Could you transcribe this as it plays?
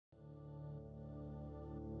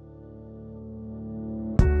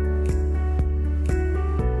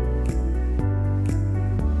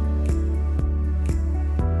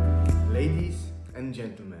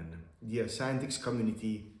dear Scientix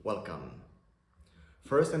community, welcome.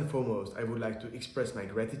 First and foremost, I would like to express my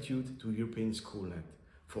gratitude to European Schoolnet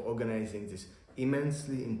for organizing this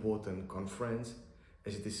immensely important conference,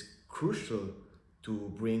 as it is crucial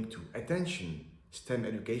to bring to attention STEM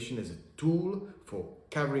education as a tool for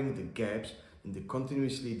covering the gaps in the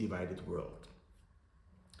continuously divided world.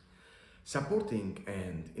 Supporting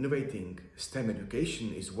and innovating STEM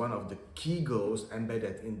education is one of the key goals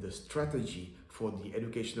embedded in the strategy for the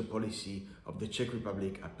educational policy of the Czech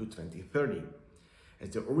Republic up to 2030,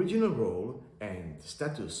 as the original role and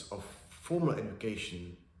status of formal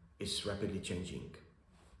education is rapidly changing.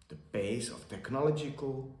 The pace of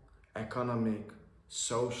technological, economic,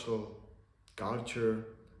 social, culture,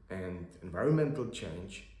 and environmental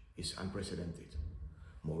change is unprecedented.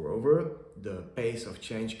 Moreover, the pace of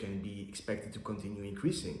change can be expected to continue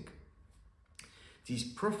increasing. These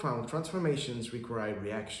profound transformations require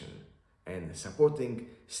reaction, and supporting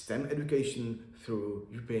STEM education through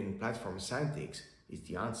European platform Scientix is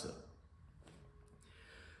the answer.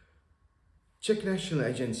 Czech National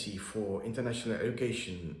Agency for International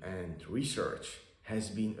Education and Research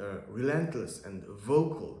has been a relentless and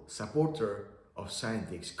vocal supporter of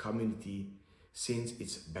Scientix community since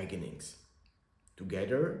its beginnings.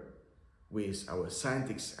 Together with our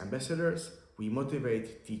Scientix ambassadors, we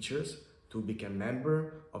motivate teachers to become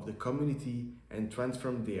members of the community and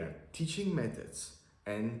transform their teaching methods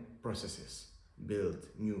and processes, build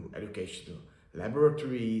new educational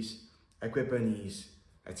laboratories, equipments,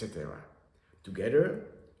 etc. Together,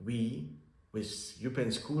 we, with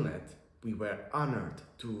European Schoolnet, we were honored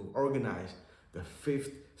to organize the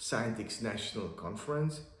 5th Scientix National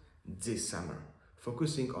Conference this summer,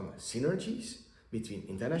 focusing on synergies between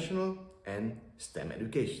international and STEM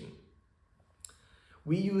education.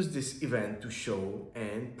 We use this event to show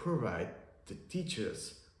and provide the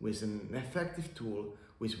teachers with an effective tool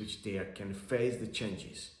with which they can face the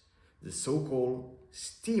changes, the so-called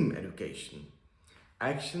STEAM education,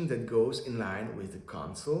 action that goes in line with the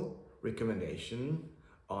Council recommendation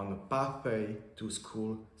on a pathway to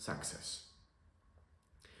school success.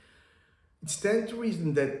 It stands to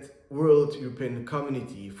reason that World European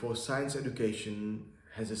Community for Science Education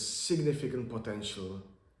has a significant potential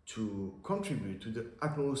to contribute to the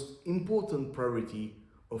utmost important priority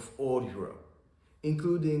of all Europe,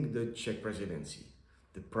 including the Czech presidency,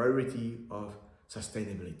 the priority of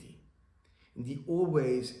sustainability. In the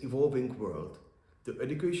always evolving world, the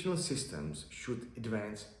educational systems should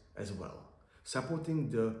advance as well, supporting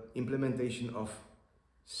the implementation of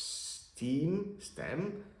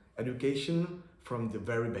STEM education from the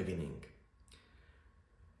very beginning.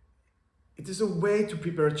 It is a way to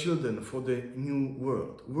prepare children for the new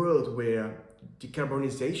world where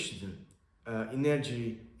decarbonization,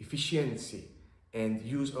 energy efficiency, and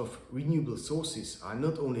use of renewable sources are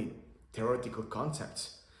not only theoretical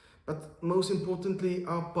concepts, but most importantly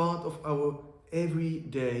are part of our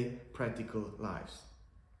everyday practical lives.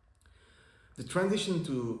 The transition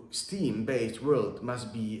to STEAM-based world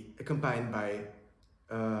must be accompanied by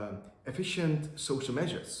efficient social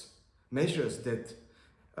measures that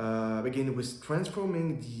begin with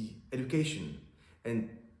transforming the education, and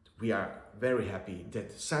we are very happy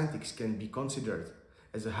that Scientix can be considered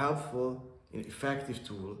as a helpful and effective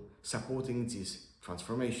tool supporting this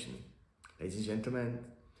transformation. Ladies and gentlemen,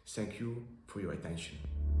 thank you for your attention.